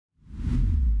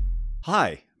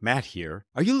Hi, Matt here.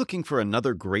 Are you looking for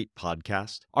another great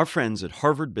podcast? Our friends at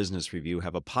Harvard Business Review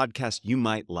have a podcast you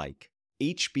might like,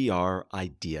 HBR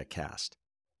IdeaCast.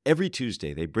 Every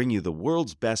Tuesday, they bring you the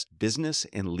world's best business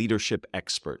and leadership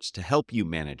experts to help you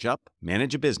manage up,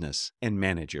 manage a business, and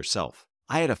manage yourself.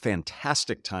 I had a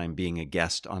fantastic time being a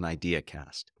guest on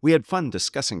IdeaCast. We had fun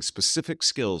discussing specific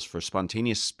skills for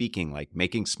spontaneous speaking, like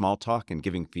making small talk and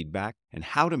giving feedback, and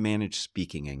how to manage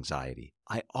speaking anxiety.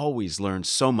 I always learn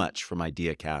so much from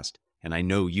IdeaCast, and I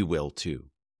know you will too.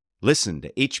 Listen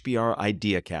to HBR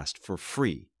IdeaCast for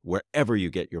free wherever you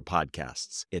get your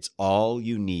podcasts. It's all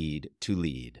you need to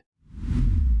lead.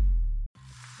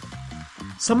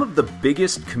 Some of the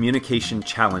biggest communication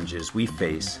challenges we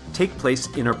face take place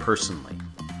interpersonally.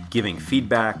 Giving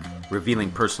feedback, revealing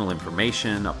personal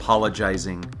information,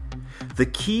 apologizing. The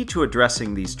key to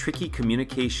addressing these tricky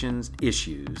communications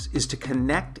issues is to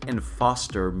connect and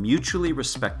foster mutually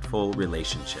respectful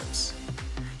relationships.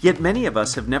 Yet many of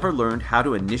us have never learned how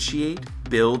to initiate,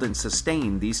 build, and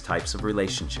sustain these types of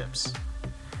relationships.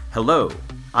 Hello,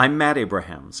 I'm Matt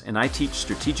Abrahams, and I teach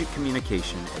strategic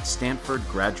communication at Stanford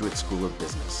Graduate School of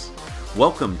Business.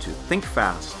 Welcome to Think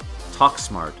Fast, Talk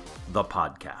Smart, the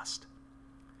podcast.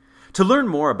 To learn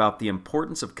more about the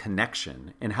importance of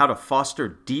connection and how to foster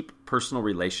deep personal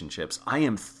relationships, I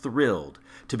am thrilled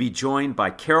to be joined by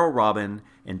Carol Robin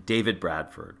and David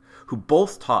Bradford, who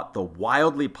both taught the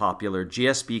wildly popular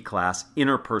GSB class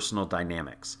Interpersonal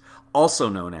Dynamics, also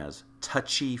known as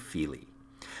Touchy-Feely.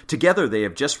 Together, they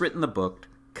have just written the book,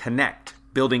 Connect,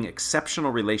 Building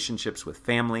Exceptional Relationships with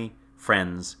Family,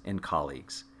 Friends, and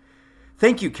Colleagues.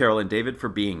 Thank you, Carol and David, for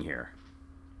being here.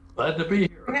 Glad to be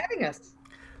here. For having us.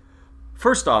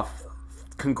 First off,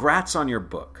 congrats on your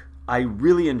book. I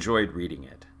really enjoyed reading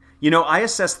it. You know, I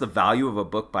assess the value of a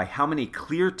book by how many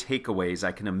clear takeaways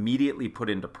I can immediately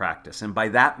put into practice. And by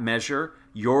that measure,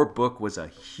 your book was a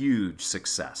huge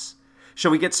success.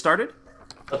 Shall we get started?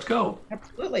 Let's go.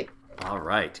 Absolutely. All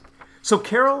right. So,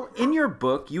 Carol, in your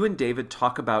book, you and David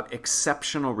talk about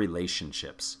exceptional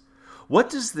relationships. What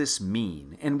does this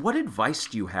mean, and what advice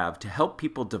do you have to help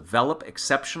people develop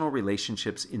exceptional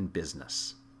relationships in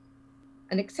business?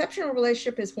 An exceptional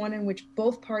relationship is one in which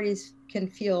both parties can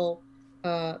feel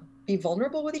be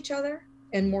vulnerable with each other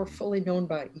and more fully known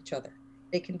by each other.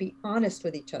 They can be honest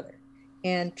with each other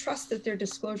and trust that their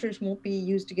disclosures won't be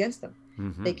used against them.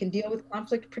 Mm-hmm. They can deal with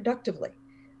conflict productively.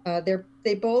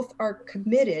 They both are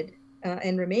committed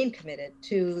and remain committed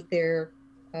to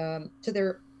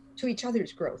each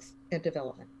other's growth and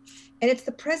development. And it's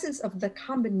the presence of the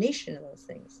combination of those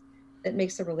things that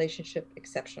makes the relationship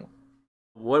exceptional.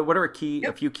 What are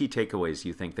a few key takeaways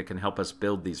you think that can help us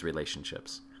build these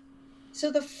relationships? So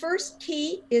the first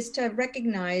key is to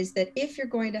recognize that if you're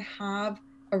going to have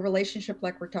a relationship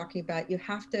like we're talking about, you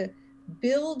have to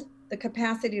build the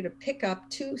capacity to pick up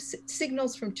two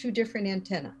signals from two different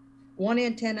antennae. One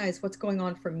antenna is what's going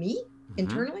on for me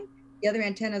internally. The other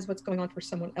antenna is what's going on for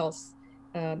someone else.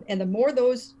 And the more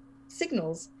those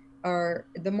signals are,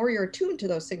 the more you're attuned to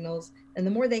those signals, and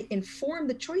the more they inform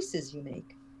the choices you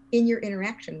make in your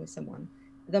interaction with someone,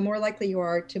 the more likely you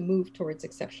are to move towards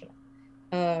exceptional.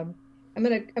 I'm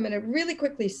gonna really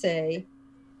quickly say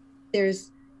there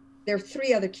are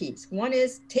three other keys. One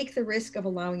is take the risk of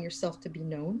allowing yourself to be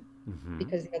known,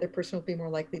 because the other person will be more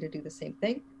likely to do the same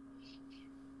thing.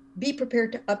 Be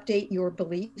prepared to update your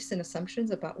beliefs and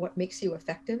assumptions about what makes you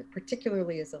effective,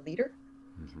 particularly as a leader,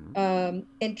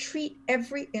 and treat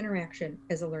every interaction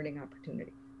as a learning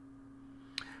opportunity.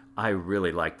 I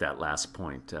really like that last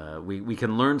point. We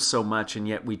can learn so much, and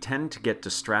yet we tend to get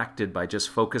distracted by just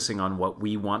focusing on what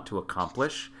we want to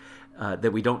accomplish,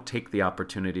 that we don't take the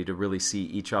opportunity to really see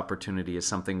each opportunity as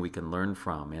something we can learn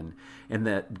from. And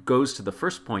that goes to the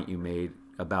first point you made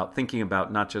about thinking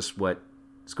about not just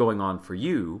what's going on for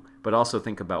you, but also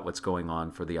think about what's going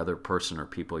on for the other person or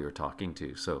people you're talking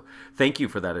to. So thank you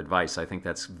for that advice. I think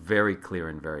that's very clear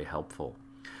and very helpful.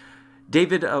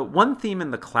 David, one theme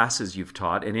in the classes you've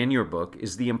taught and in your book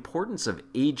is the importance of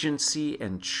agency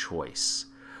and choice.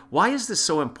 Why is this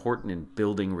so important in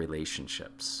building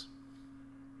relationships?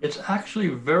 It's actually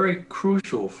very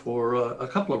crucial for a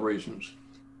couple of reasons.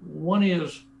 One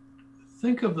is,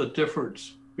 think of the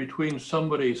difference between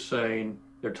somebody saying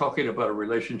they're talking about a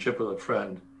relationship with a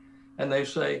friend, and they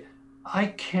say, I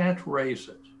can't raise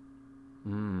it.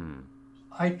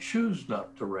 I choose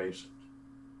not to raise it.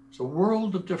 It's a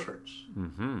world of difference.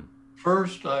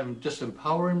 First, I'm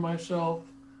disempowering myself.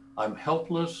 I'm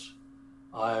helpless.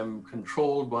 I'm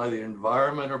controlled by the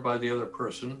environment or by the other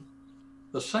person.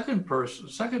 The second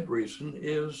reason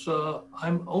is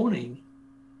I'm owning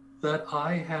that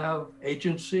I have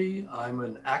agency. I'm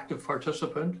an active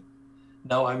participant.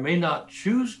 Now, I may not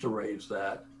choose to raise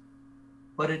that,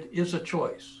 but it is a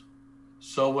choice.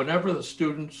 So whenever the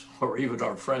students, or even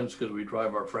our friends, because we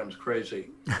drive our friends crazy,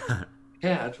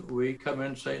 can't, we come in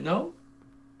and say, no,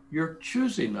 you're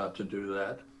choosing not to do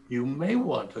that. You may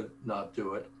want to not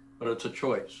do it, but it's a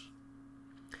choice.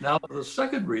 Now, the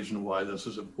second reason why this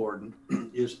is important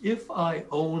is if I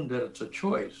own that it's a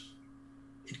choice,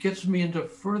 it gets me into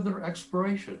further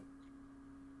exploration.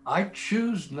 I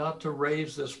choose not to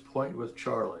raise this point with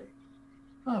Charlie.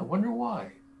 Oh, I wonder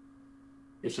why.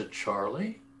 Is it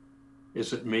Charlie?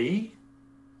 Is it me?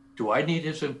 Do I need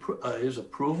his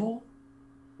approval?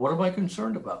 What am I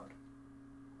concerned about?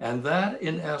 And that,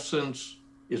 in essence,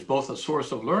 is both a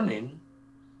source of learning,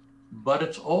 but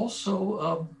it's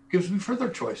also gives me further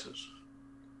choices.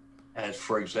 As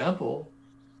for example,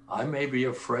 I may be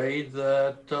afraid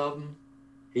that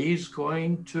he's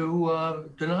going to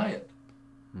deny it.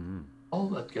 Mm-hmm. Oh,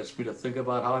 that gets me to think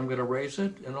about how I'm going to raise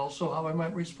it and also how I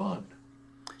might respond.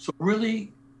 So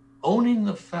really owning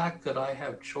the fact that I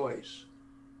have choice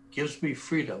gives me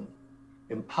freedom,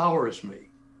 empowers me,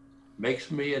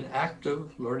 makes me an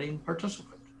active learning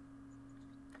participant.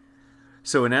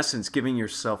 So in essence, giving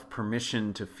yourself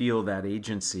permission to feel that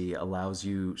agency allows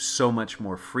you so much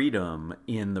more freedom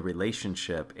in the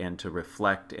relationship and to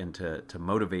reflect and to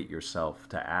motivate yourself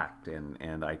to act.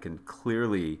 And I can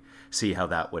clearly see how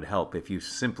that would help. If you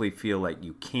simply feel like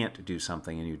you can't do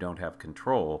something and you don't have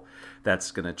control, that's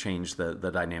going to change the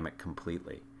dynamic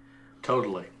completely.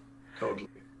 Totally.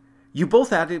 You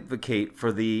both advocate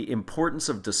for the importance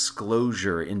of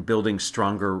disclosure in building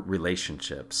stronger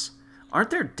relationships. Aren't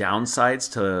there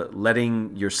downsides to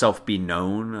letting yourself be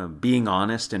known, being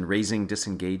honest, and raising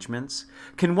disengagements?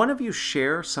 Can one of you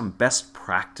share some best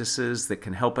practices that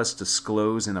can help us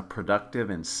disclose in a productive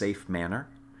and safe manner?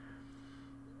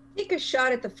 Take a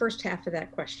shot at the first half of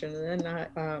that question, and then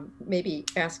maybe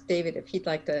ask David if he'd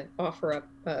like to offer up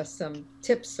some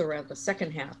tips around the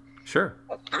second half. Sure.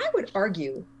 I would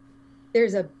argue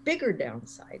there's a bigger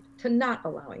downside to not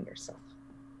allowing yourself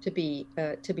to be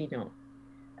known.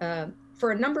 For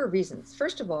a number of reasons.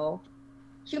 First of all,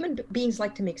 human beings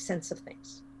like to make sense of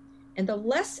things. And the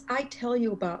less I tell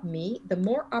you about me, the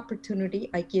more opportunity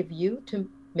I give you to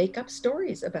make up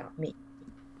stories about me.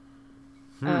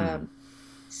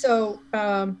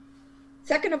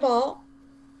 Second of all,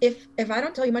 if I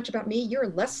don't tell you much about me, you're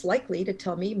less likely to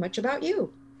tell me much about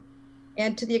you.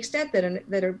 And to the extent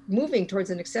that moving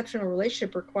towards an exceptional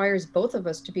relationship requires both of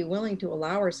us to be willing to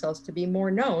allow ourselves to be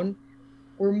more known,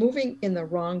 we're moving in the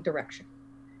wrong direction.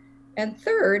 And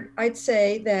third, I'd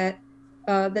say that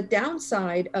the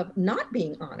downside of not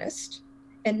being honest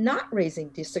and not raising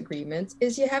disagreements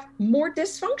is you have more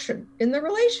dysfunction in the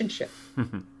relationship.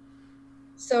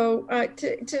 So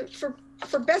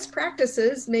for best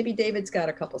practices, maybe David's got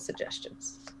a couple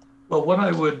suggestions. Well, what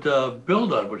I would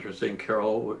build on what you're saying,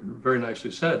 Carol, very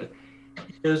nicely said,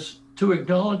 is to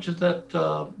acknowledge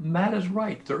that Matt is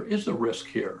right. There is a risk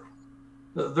here.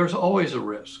 There's always a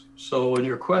risk. So in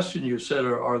your question, you said,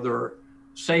 are there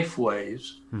safe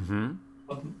ways? Mm-hmm.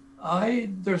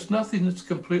 There's nothing that's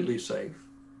completely safe.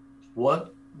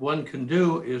 What one can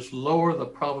do is lower the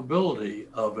probability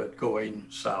of it going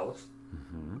south.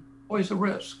 Mm-hmm. Always a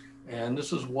risk. And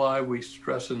this is why we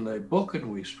stress in the book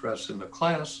and we stress in the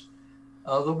class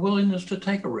the willingness to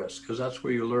take a risk, because that's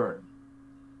where you learn.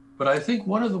 But I think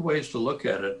one of the ways to look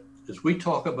at it is we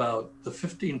talk about the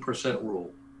 15% rule.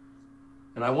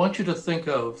 And I want you to think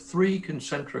of 3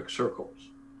 concentric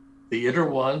circles. The inner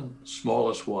one,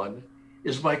 smallest one,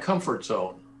 is my comfort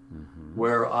zone,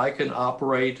 where I can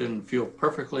operate and feel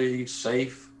perfectly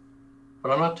safe,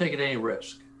 but I'm not taking any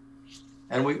risk.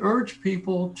 And we urge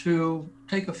people to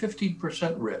take a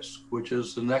 15% risk, which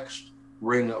is the next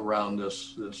ring around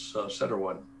this center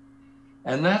one.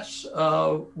 And that's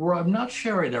where I'm not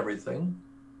sharing everything,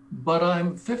 but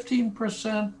I'm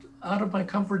 15% out of my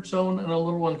comfort zone and a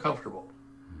little uncomfortable.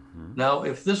 Now,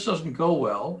 if this doesn't go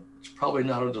well, it's probably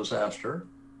not a disaster,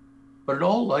 but in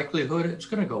all likelihood, it's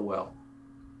going to go well.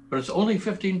 But it's only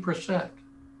 15%.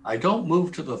 I don't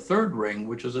move to the third ring,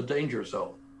 which is a danger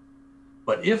zone.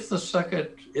 But if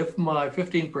my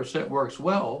 15% works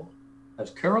well, as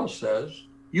Carol says,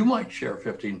 you might share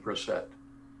 15%,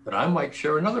 and I might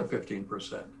share another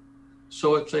 15%.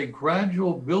 So it's a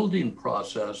gradual building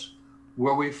process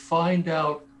where we find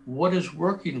out what is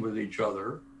working with each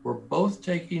other. We're both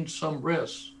taking some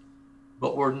risks,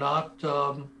 but we're not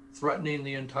threatening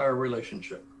the entire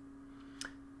relationship.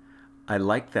 I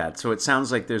like that. So it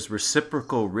sounds like there's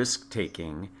reciprocal risk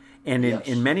taking. And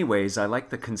in many ways, I like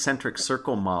the concentric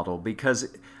circle model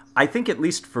because I think, at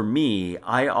least for me,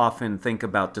 I often think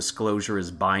about disclosure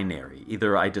as binary.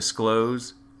 Either I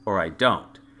disclose or I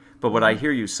don't. But what I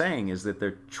hear you saying is that there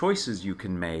are choices you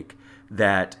can make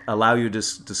that allow you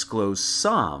to disclose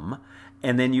some,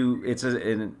 and then it's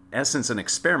in essence an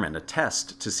experiment, a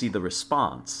test to see the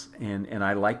response. And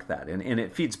I like that. And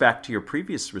it feeds back to your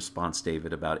previous response,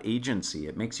 David, about agency.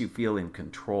 It makes you feel in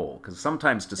control, because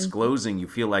sometimes disclosing, you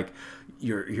feel like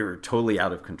you're totally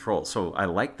out of control. So I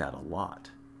like that a lot.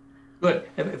 Good.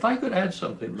 If I could add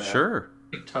something, Matt. Sure.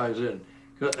 It ties in.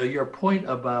 Your point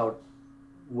about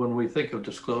when we think of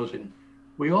disclosing,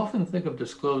 we often think of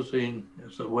disclosing,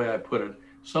 as the way I put it,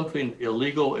 something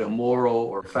illegal, immoral,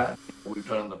 or fat we've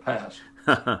done in the past.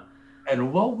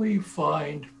 And what we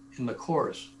find in the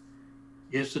Course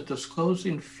is that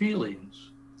disclosing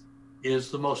feelings is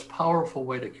the most powerful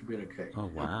way to communicate. Oh,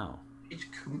 wow.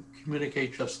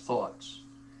 Communicate just thoughts.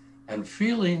 And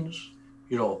feelings,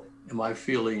 am I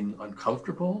feeling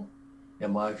uncomfortable?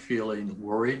 Am I feeling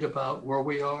worried about where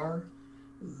we are?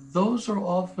 Those are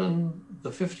often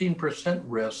the 15%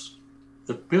 risk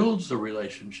that builds the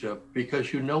relationship,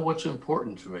 because you know what's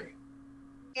important to me.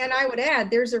 And I would add,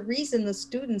 there's a reason the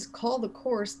students call the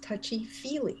Course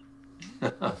touchy-feely.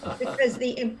 because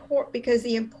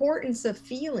the importance of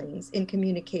feelings in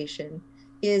communication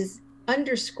is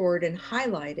underscored and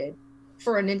highlighted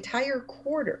for an entire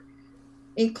quarter,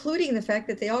 including the fact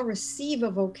that they all receive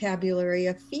a vocabulary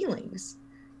of feelings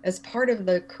as part of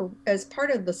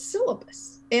the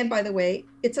syllabus. And by the way,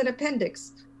 it's an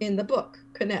appendix in the book,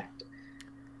 Connect.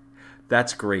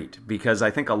 That's great, because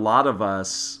I think a lot of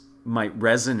us might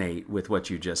resonate with what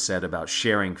you just said about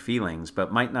sharing feelings,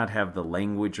 but might not have the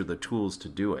language or the tools to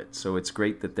do it. So it's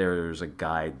great that there's a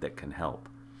guide that can help.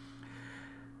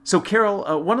 So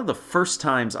Carol, one of the first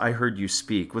times I heard you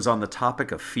speak was on the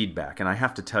topic of feedback. And I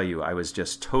have to tell you, I was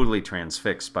just totally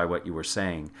transfixed by what you were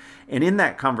saying. And in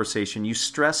that conversation, you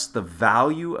stressed the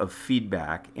value of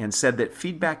feedback and said that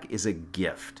feedback is a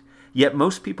gift, yet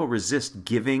most people resist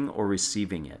giving or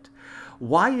receiving it.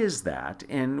 Why is that?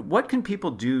 And what can people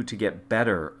do to get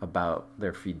better about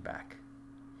their feedback?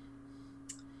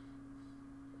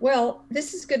 Well,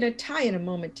 this is going to tie in a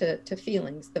moment to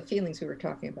feelings, the feelings we were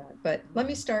talking about. But let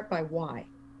me start by why.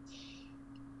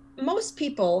 Most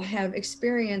people have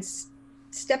experienced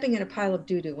stepping in a pile of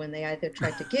doo-doo when they either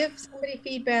tried to give somebody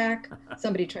feedback,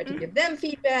 somebody tried to give them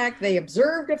feedback, they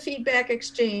observed a feedback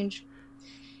exchange.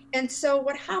 And so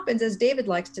what happens, as David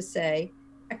likes to say,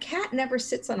 a cat never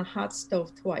sits on a hot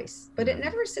stove twice, but it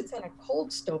never sits on a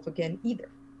cold stove again either.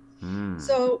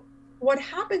 So what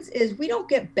happens is we don't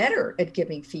get better at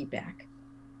giving feedback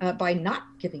by not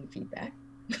giving feedback.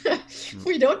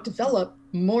 We don't develop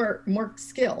more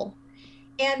skill.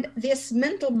 And this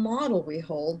mental model we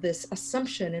hold, this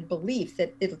assumption and belief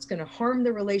that it's going to harm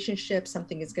the relationship,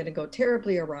 something is going to go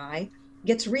terribly awry,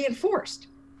 gets reinforced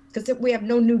because we have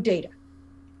no new data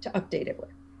to update it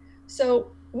with.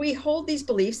 So we hold these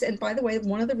beliefs. And by the way,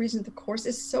 one of the reasons the Course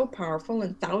is so powerful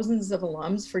and thousands of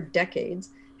alums for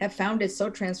decades have found it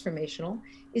so transformational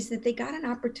is that they got an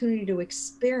opportunity to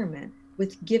experiment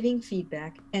with giving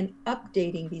feedback and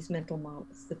updating these mental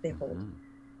models that they hold,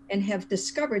 and have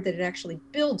discovered that it actually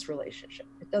builds relationship.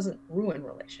 It doesn't ruin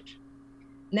relationship.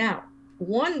 Now,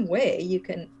 one way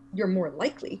you're more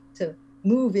likely to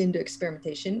move into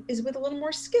experimentation is with a little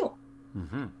more skill.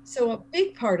 So a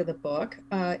big part of the book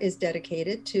is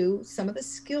dedicated to some of the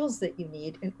skills that you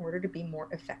need in order to be more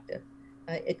effective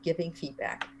at giving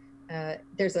feedback.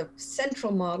 There's a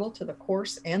central model to the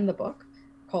Course and the book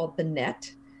called the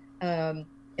NET. And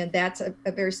that's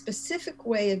a very specific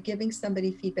way of giving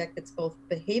somebody feedback that's both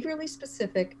behaviorally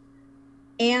specific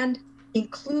and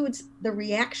includes the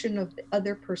reaction of the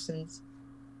other person's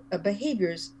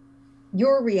behaviors,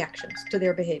 your reactions to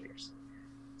their behaviors.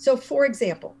 So for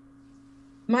example,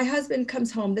 my husband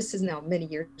comes home, this is now many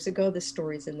years ago, this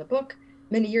story is in the book.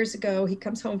 Many years ago, he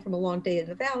comes home from a long day in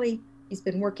the valley. He's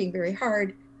been working very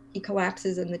hard. He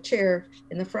collapses in the chair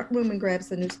in the front room and grabs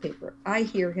the newspaper. I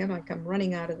hear him. I come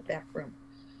running out of the back room.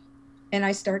 And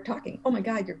I start talking. Oh my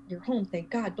God, you're home. Thank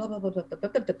God. Blah, blah, blah, blah, blah, blah,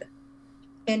 blah, blah.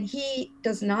 And he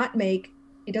does not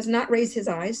raise his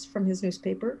eyes from his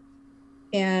newspaper.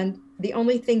 And the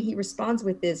only thing he responds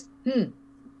with is,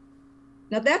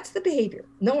 Now that's the behavior.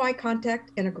 No eye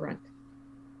contact and a grunt.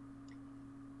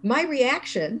 My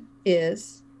reaction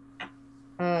is,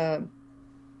 I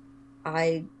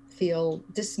feel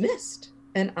dismissed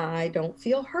and I don't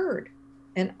feel heard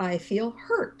and I feel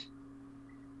hurt.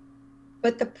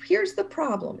 But here's the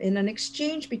problem. In an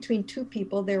exchange between two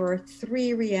people, there are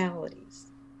three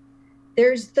realities.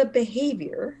 There's the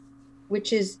behavior,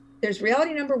 which is, there's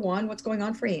reality number one, what's going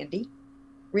on for Andy.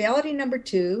 Reality number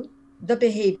two, the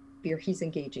behavior he's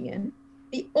engaging in,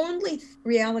 the only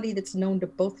reality that's known to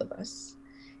both of us.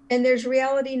 And there's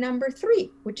reality number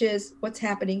three, which is what's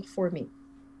happening for me.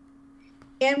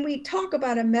 And we talk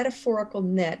about a metaphorical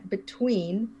net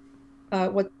between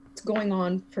what's going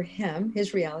on for him,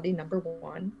 his reality number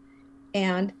one,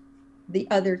 and the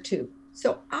other two.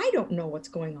 So I don't know what's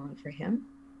going on for him.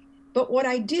 But what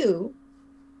I do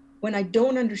when I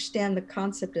don't understand the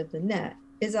concept of the net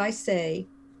is I say,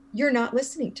 you're not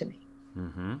listening to me.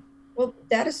 Mm-hmm. Well,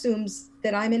 that assumes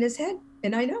that I'm in his head,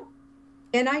 and I know,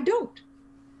 and I don't.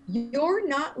 You're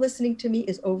not listening to me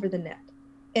is over the net.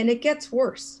 And it gets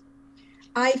worse.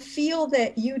 I feel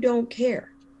that you don't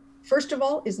care. First of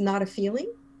all, is not a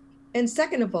feeling. And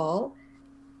second of all,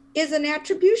 is an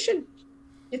attribution.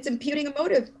 It's imputing a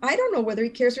motive. I don't know whether he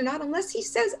cares or not unless he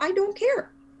says, I don't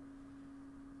care.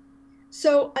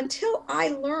 So until I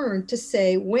learn to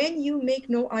say, when you make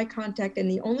no eye contact and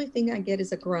the only thing I get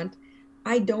is a grunt,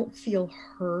 I don't feel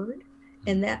heard,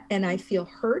 and I feel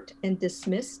hurt and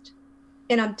dismissed.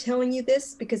 And I'm telling you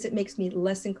this because it makes me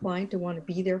less inclined to want to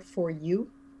be there for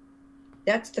you.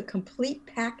 That's the complete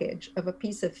package of a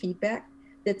piece of feedback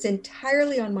that's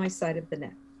entirely on my side of the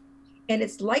net. And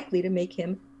it's likely to make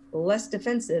him less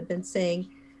defensive than saying,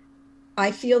 I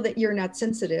feel that you're not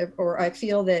sensitive, or I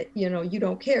feel that, you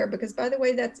don't care, because by the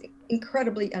way, that's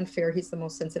incredibly unfair. He's the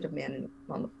most sensitive man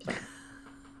on the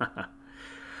planet.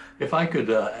 If I could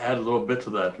add a little bit to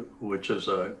that, which is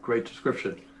a great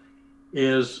description,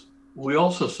 is we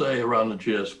also say around the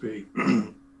GSP,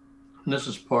 and this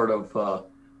is part of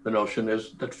the notion,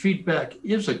 is that feedback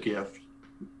is a gift,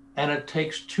 and it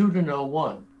takes two to know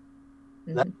one.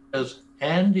 Mm-hmm. That is,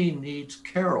 Andy needs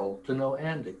Carol to know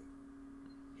Andy.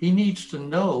 He needs to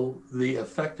know the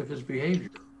effect of his behavior.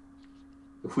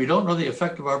 If we don't know the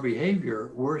effect of our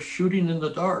behavior, we're shooting in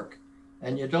the dark,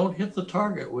 and you don't hit the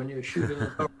target when you shoot in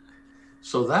the dark.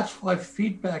 So that's why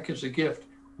feedback is a gift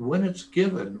when it's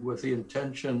given with the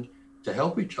intention to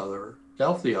help each other, to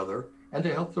help the other, and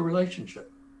to help the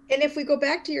relationship. And if we go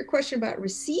back to your question about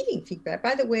receiving feedback,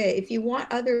 by the way, if you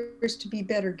want others to be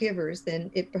better givers,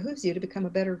 then it behooves you to become a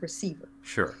better receiver.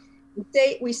 Sure.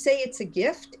 We say it's a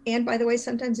gift. And by the way,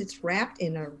 sometimes it's wrapped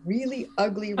in a really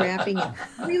ugly wrapping.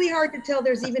 It's really hard to tell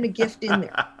there's even a gift in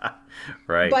there.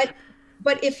 Right.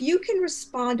 But if you can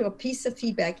respond to a piece of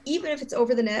feedback, even if it's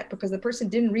over the net because the person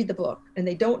didn't read the book and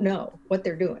they don't know what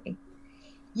they're doing,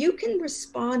 you can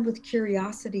respond with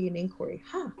curiosity and inquiry.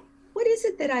 What is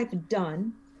it that I've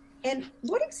done? And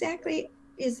what exactly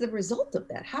is the result of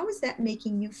that? How is that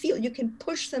making you feel? You can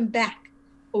push them back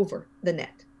over the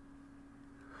net.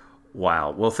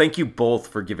 Wow. Well, thank you both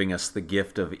for giving us the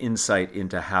gift of insight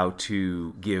into how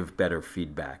to give better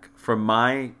feedback. From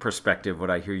my perspective, what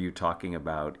I hear you talking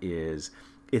about is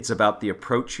it's about the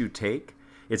approach you take.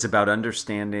 It's about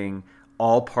understanding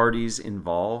all parties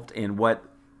involved and what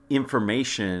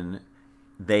information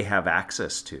they have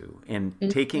access to, and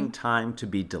taking time to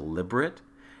be deliberate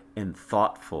and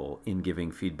thoughtful in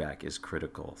giving feedback is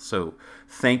critical. So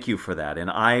thank you for that. And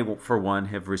I, for one,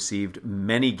 have received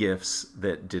many gifts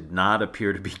that did not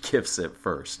appear to be gifts at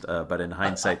first, but in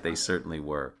hindsight, they certainly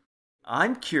were.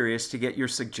 I'm curious to get your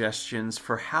suggestions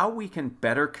for how we can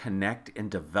better connect and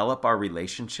develop our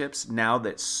relationships now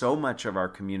that so much of our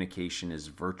communication is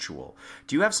virtual.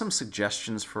 Do you have some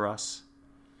suggestions for us?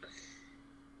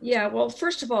 Yeah, well,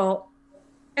 first of all,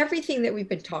 everything that we've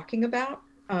been talking about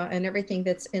and everything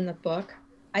that's in the book,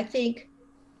 I think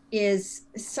is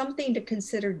something to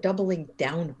consider doubling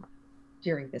down on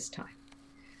during this time.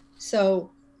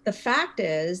 So the fact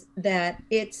is that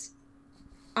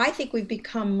I think we've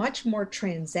become much more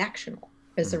transactional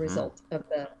as a result of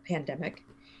the pandemic,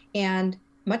 and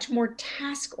much more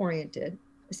task-oriented,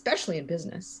 especially in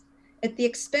business, at the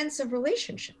expense of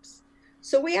relationships.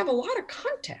 So we have a lot of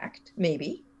contact,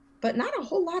 maybe, but not a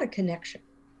whole lot of connection.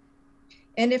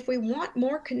 And if we want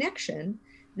more connection,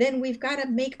 then we've got to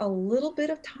make a little bit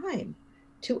of time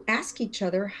to ask each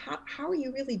other, how are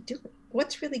you really doing?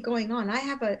 What's really going on? I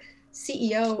have a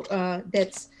CEO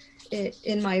that's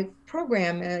in my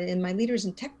program, in my Leaders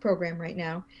in Tech program right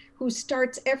now, who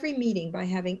starts every meeting by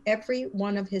having every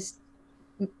one of his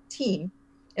team,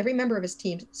 every member of his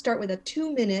team, start with a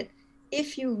 2-minute,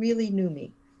 if you really knew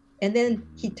me. And then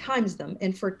he times them.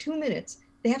 And for 2 minutes,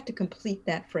 they have to complete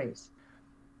that phrase.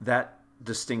 That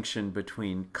distinction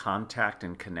between contact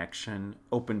and connection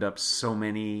opened up so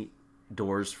many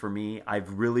doors for me.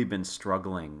 I've really been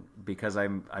struggling because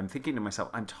I'm thinking to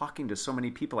myself, I'm talking to so many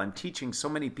people, I'm teaching so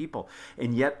many people,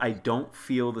 and yet I don't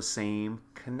feel the same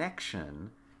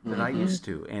connection that I used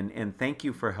to. And thank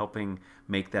you for helping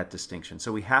make that distinction.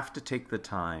 So we have to take the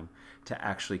time to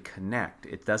actually connect.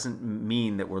 It doesn't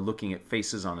mean that we're looking at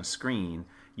faces on a screen.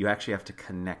 You actually have to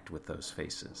connect with those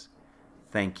faces.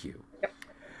 Thank you. Yep.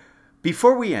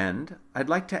 Before we end, I'd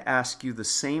like to ask you the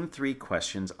same 3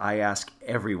 questions I ask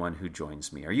everyone who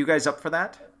joins me. Are you guys up for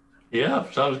that? Yeah,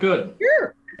 sounds good.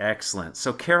 Sure. Excellent.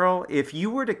 So, Carol, if you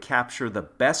were to capture the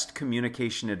best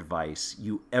communication advice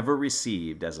you ever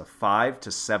received as a 5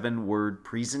 to 7 word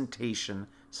presentation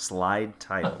slide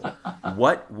title,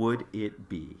 what would it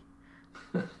be?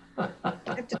 I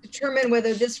have to determine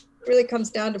whether this really comes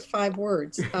down to 5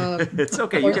 words. It's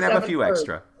okay. You can have a few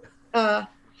extra.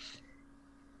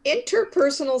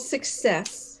 Interpersonal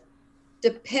success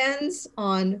depends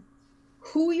on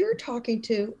who you're talking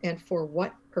to and for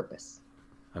what purpose.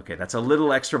 Okay, that's a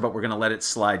little extra, but we're going to let it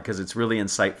slide because it's really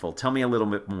insightful. Tell me a little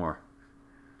bit more.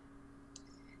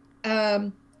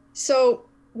 So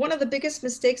one of the biggest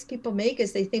mistakes people make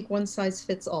is they think one size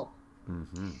fits all.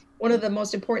 Mm-hmm. One of the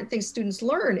most important things students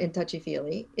learn in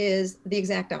Touchy-Feely is the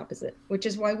exact opposite, which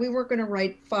is why we were going to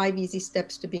write 5 easy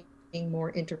steps to being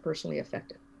more interpersonally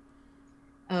effective.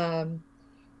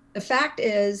 The fact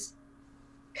is,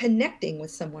 connecting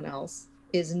with someone else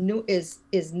is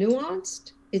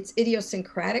nuanced. It's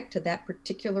idiosyncratic to that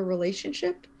particular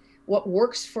relationship. What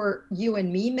works for you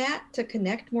and me, Matt, to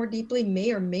connect more deeply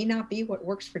may or may not be what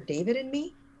works for David and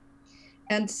me.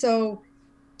 And so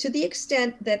to the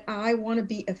extent that I want to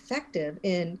be effective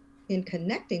in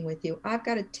connecting with you, I've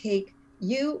got to take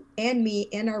you and me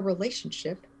and our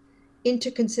relationship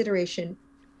into consideration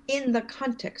in the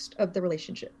context of the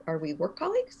relationship. Are we work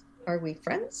colleagues? Are we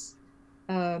friends?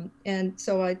 And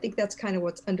so I think that's kind of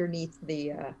what's underneath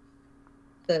the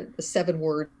 7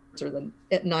 words or the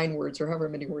 9 words or however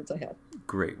many words I had.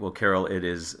 Great. Well, Carol, it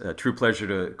is a true pleasure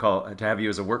to have you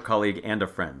as a work colleague and a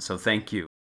friend. So thank you.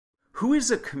 Who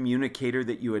is a communicator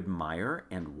that you admire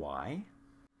and why?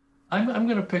 I'm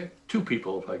going to pick 2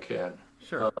 people if I can.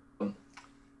 Sure.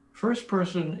 First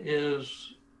person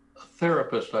is a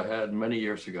therapist I had many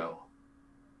years ago.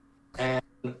 And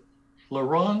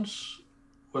Laurence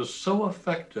was so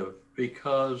effective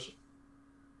because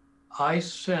I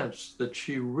sensed that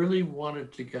she really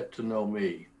wanted to get to know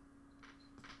me.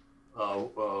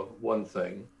 One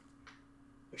thing,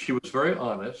 she was very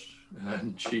honest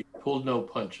and she pulled no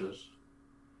punches,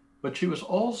 but she was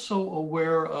also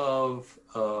aware of,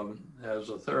 as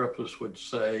a therapist would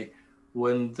say,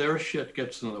 when their shit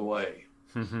gets in the way.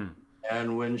 Mm-hmm.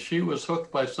 And when she was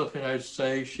hooked by something I'd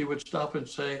say, she would stop and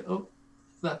say, "Oh,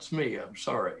 that's me, I'm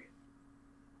sorry."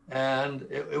 And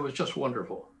it was just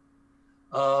wonderful.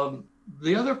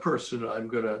 The other person I'm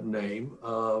going to name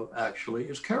actually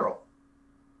is Carol.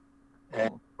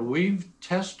 And we've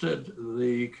tested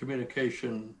the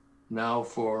communication now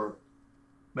for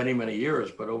many, many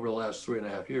years, but over the last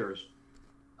 3.5 years.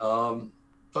 So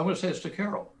I'm going to say this to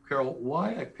Carol. Carol,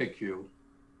 why I pick you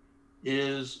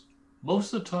is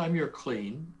most of the time you're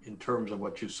clean in terms of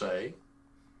what you say.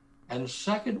 And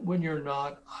second, when you're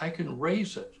not, I can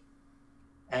raise it.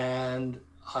 And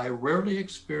I rarely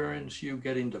experience you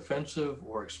getting defensive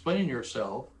or explaining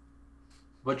yourself,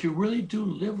 but you really do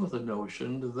live with the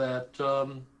notion that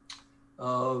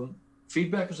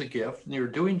feedback is a gift and you're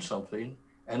doing something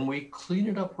and we clean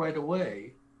it up right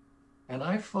away. And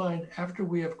I find after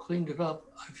we have cleaned it up,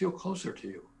 I feel closer to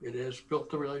you. It has built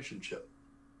the relationship.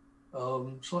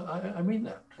 So I mean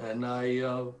that. And I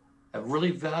have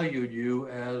really valued you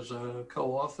as a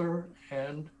co-author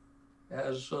and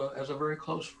as a very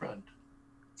close friend.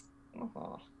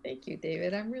 Oh, thank you,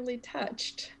 David. I'm really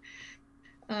touched.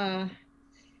 And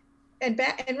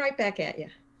right back at you.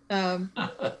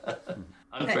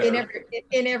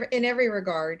 in every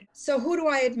regard. So who do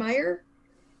I admire?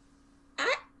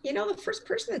 The first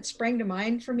person that sprang to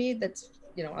mind for me that's,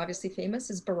 obviously famous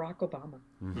is Barack Obama.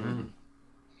 Mm-hmm.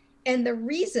 And the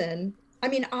reason,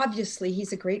 obviously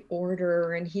he's a great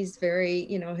orator and he's very,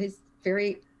 he's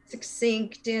very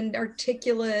succinct and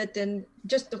articulate and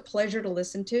just a pleasure to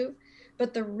listen to.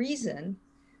 But the reason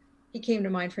he came to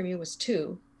mind for me was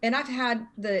 2. And I've had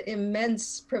the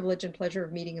immense privilege and pleasure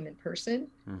of meeting him in person,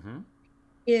 mm-hmm.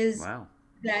 is wow.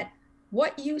 that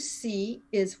what you see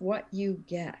is what you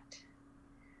get.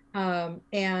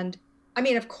 And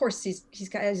of course he's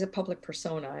a public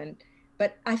persona,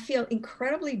 but I feel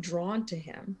incredibly drawn to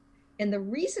him. And the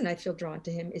reason I feel drawn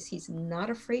to him is he's not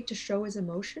afraid to show his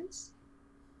emotions.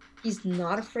 He's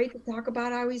not afraid to talk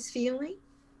about how he's feeling.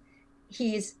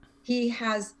 He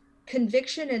has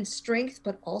conviction and strength,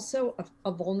 but also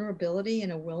a vulnerability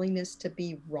and a willingness to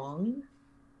be wrong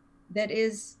that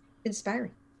is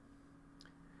inspiring.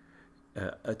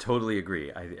 I totally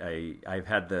agree. I've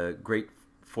had the great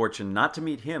fortune not to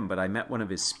meet him, but I met one of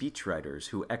his speechwriters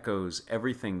who echoes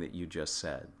everything that you just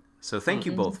said. So thank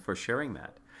you both for sharing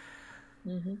that.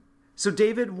 Mm-hmm. So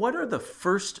David, what are the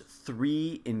first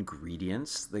 3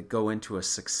 ingredients that go into a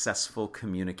successful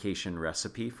communication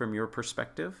recipe from your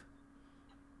perspective?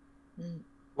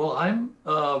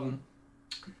 Well,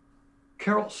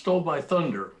 Carol stole my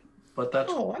thunder, but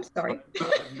that's... Oh, I'm sorry.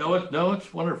 No,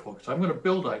 it's wonderful, because I'm going to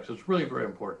build on it, because it's really very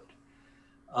important.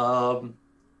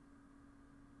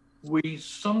 We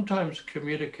sometimes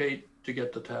communicate to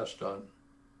get the task done,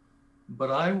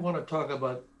 but I want to talk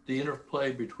about the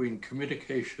interplay between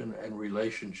communication and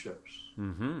relationships.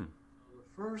 Mm-hmm.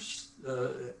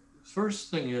 The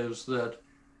first thing is that,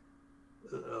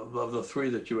 of the 3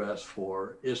 that you asked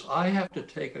for, is I have to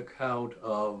take account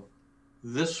of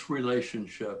this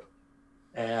relationship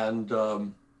and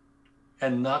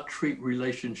not treat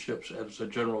relationships as a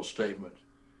general statement.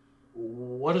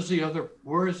 Where is the other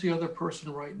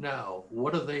person right now?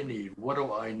 What do they need? What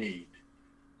do I need?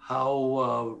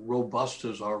 How robust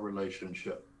is our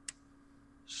relationship?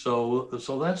 So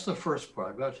that's the first part.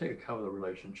 I've got to take account of the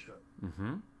relationship.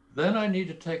 Mm-hmm. Then I need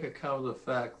to take account of the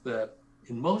fact that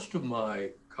in most of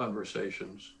my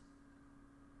conversations,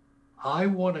 I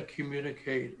want to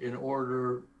communicate in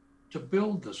order to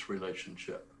build this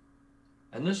relationship.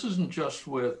 And this isn't just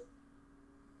with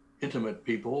intimate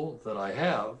people that I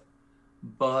have,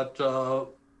 but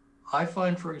I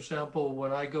find, for example,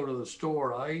 when I go to the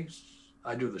store, I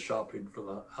do the shopping for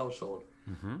the household.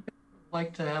 Mm-hmm. I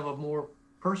like to have a more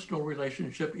personal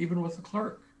relationship, even with the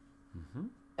clerk. Mm-hmm.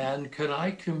 And can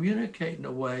I communicate in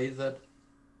a way that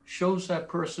shows that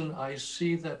person I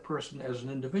see that person as an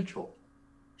individual?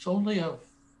 It's only a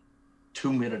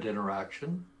 2-minute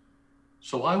interaction.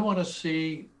 So I want to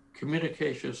see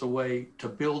communication as a way to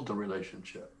build the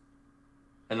relationship.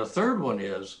 And the third one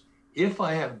is, if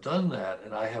I have done that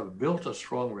and I have built a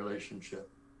strong relationship,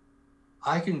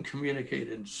 I can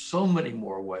communicate in so many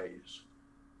more ways.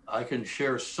 I can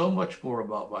share so much more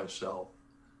about myself.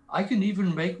 I can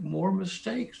even make more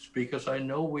mistakes because I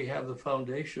know we have the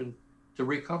foundation to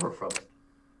recover from it.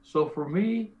 So for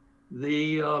me,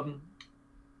 the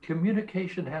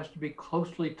communication has to be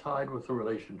closely tied with the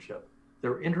relationship.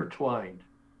 They're intertwined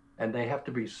and they have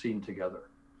to be seen together.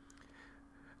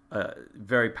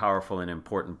 Very powerful and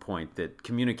important point that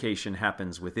communication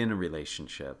happens within a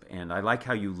relationship. And I like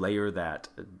how you layer that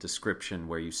description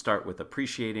where you start with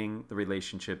appreciating the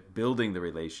relationship, building the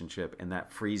relationship, and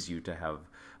that frees you to have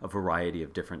a variety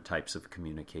of different types of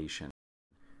communication.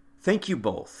 Thank you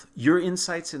both. Your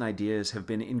insights and ideas have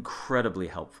been incredibly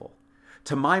helpful.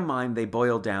 To my mind, they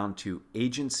boil down to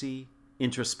agency,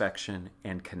 introspection,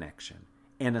 and connection,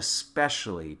 and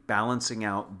especially balancing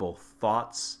out both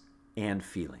thoughts and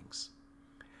feelings.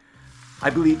 I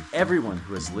believe everyone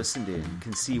who has listened in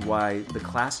can see why the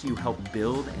class you helped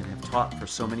build and have taught for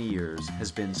so many years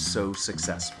has been so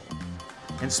successful.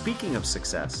 And speaking of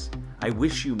success, I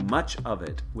wish you much of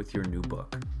it with your new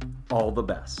book. All the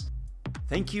best.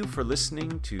 Thank you for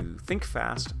listening to Think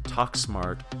Fast, Talk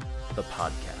Smart, the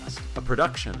podcast, a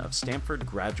production of Stanford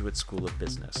Graduate School of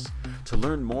Business. To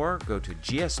learn more, go to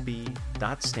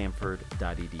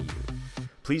gsb.stanford.edu.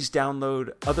 Please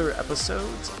download other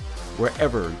episodes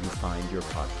wherever you find your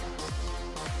podcast.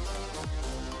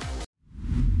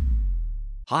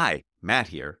 Hi, Matt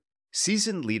here.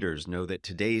 Seasoned leaders know that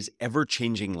today's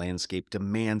ever-changing landscape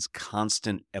demands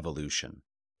constant evolution.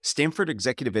 Stanford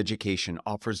Executive Education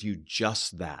offers you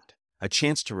just that, a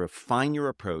chance to refine your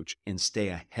approach and stay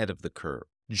ahead of the curve.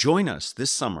 Join us this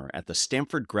summer at the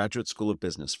Stanford Graduate School of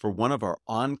Business for one of our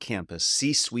on-campus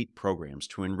C-suite programs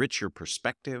to enrich your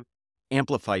perspective,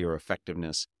 amplify your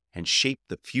effectiveness, and shape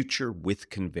the future with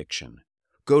conviction.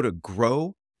 Go to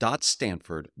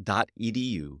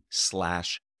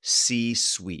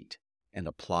grow.stanford.edu/C-suite and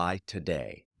apply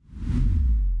today.